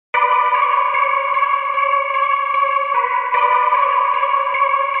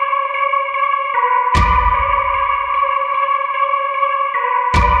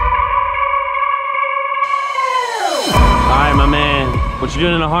you're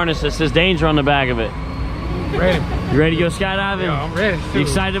doing in a harness that says danger on the back of it. Ready. You ready to go skydiving? Yeah, I'm ready. You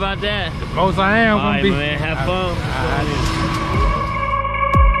excited about that? The most I am. All right, man. Have fun.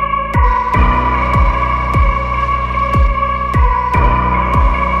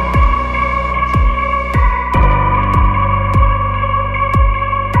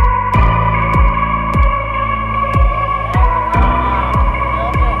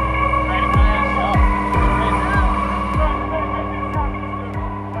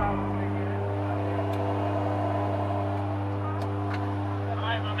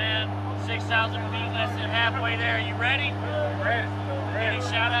 Halfway there. You ready? Ready. Any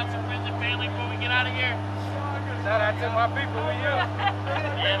shout outs to friends and family before we get out of here? Shout out to my people with you.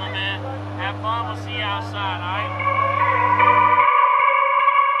 Yeah, my man. Have fun. We'll see you outside, all right?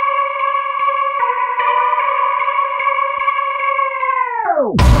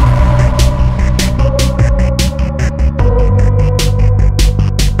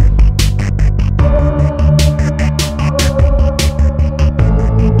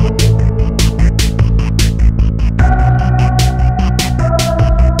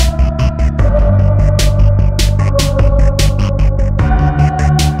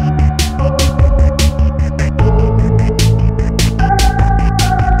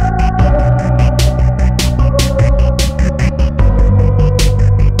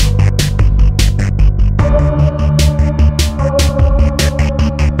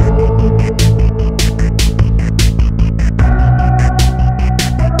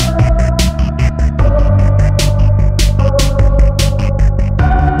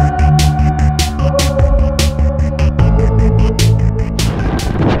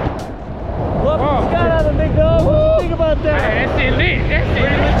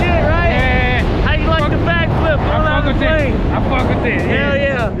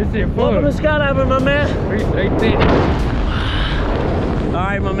 Welcome to skydiving, my man. Appreciate it. All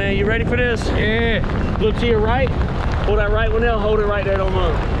right, my man, you ready for this? Yeah. Look to your right. Hold that right one there. Hold it right there. Don't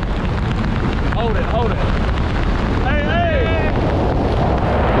move. Hold it. Hold it. Hey, hey.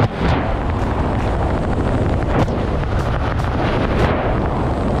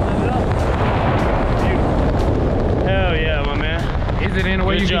 Hell yeah, my man. Is it in a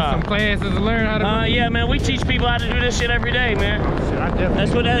way Good you job. get some classes to learn how to do? Yeah, man, we teach people how to do this shit every day, man.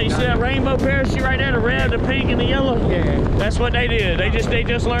 That's what that, you see that rainbow parachute right there, the red, the pink, and the yellow? Yeah. That's what they did. They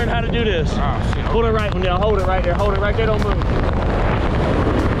just learned how to do this. Oh, shit. Hold it right one there. Hold it right there. Hold it right there. Don't move.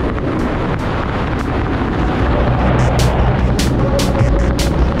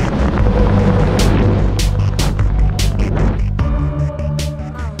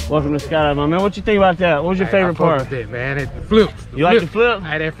 Welcome to Skydive, my man. What you think about that? What was your favorite part? That, man. It flips. You like the flip?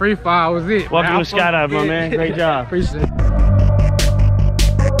 Hey, that free fall was it. Welcome to Skydive, my man. Great job. Appreciate it.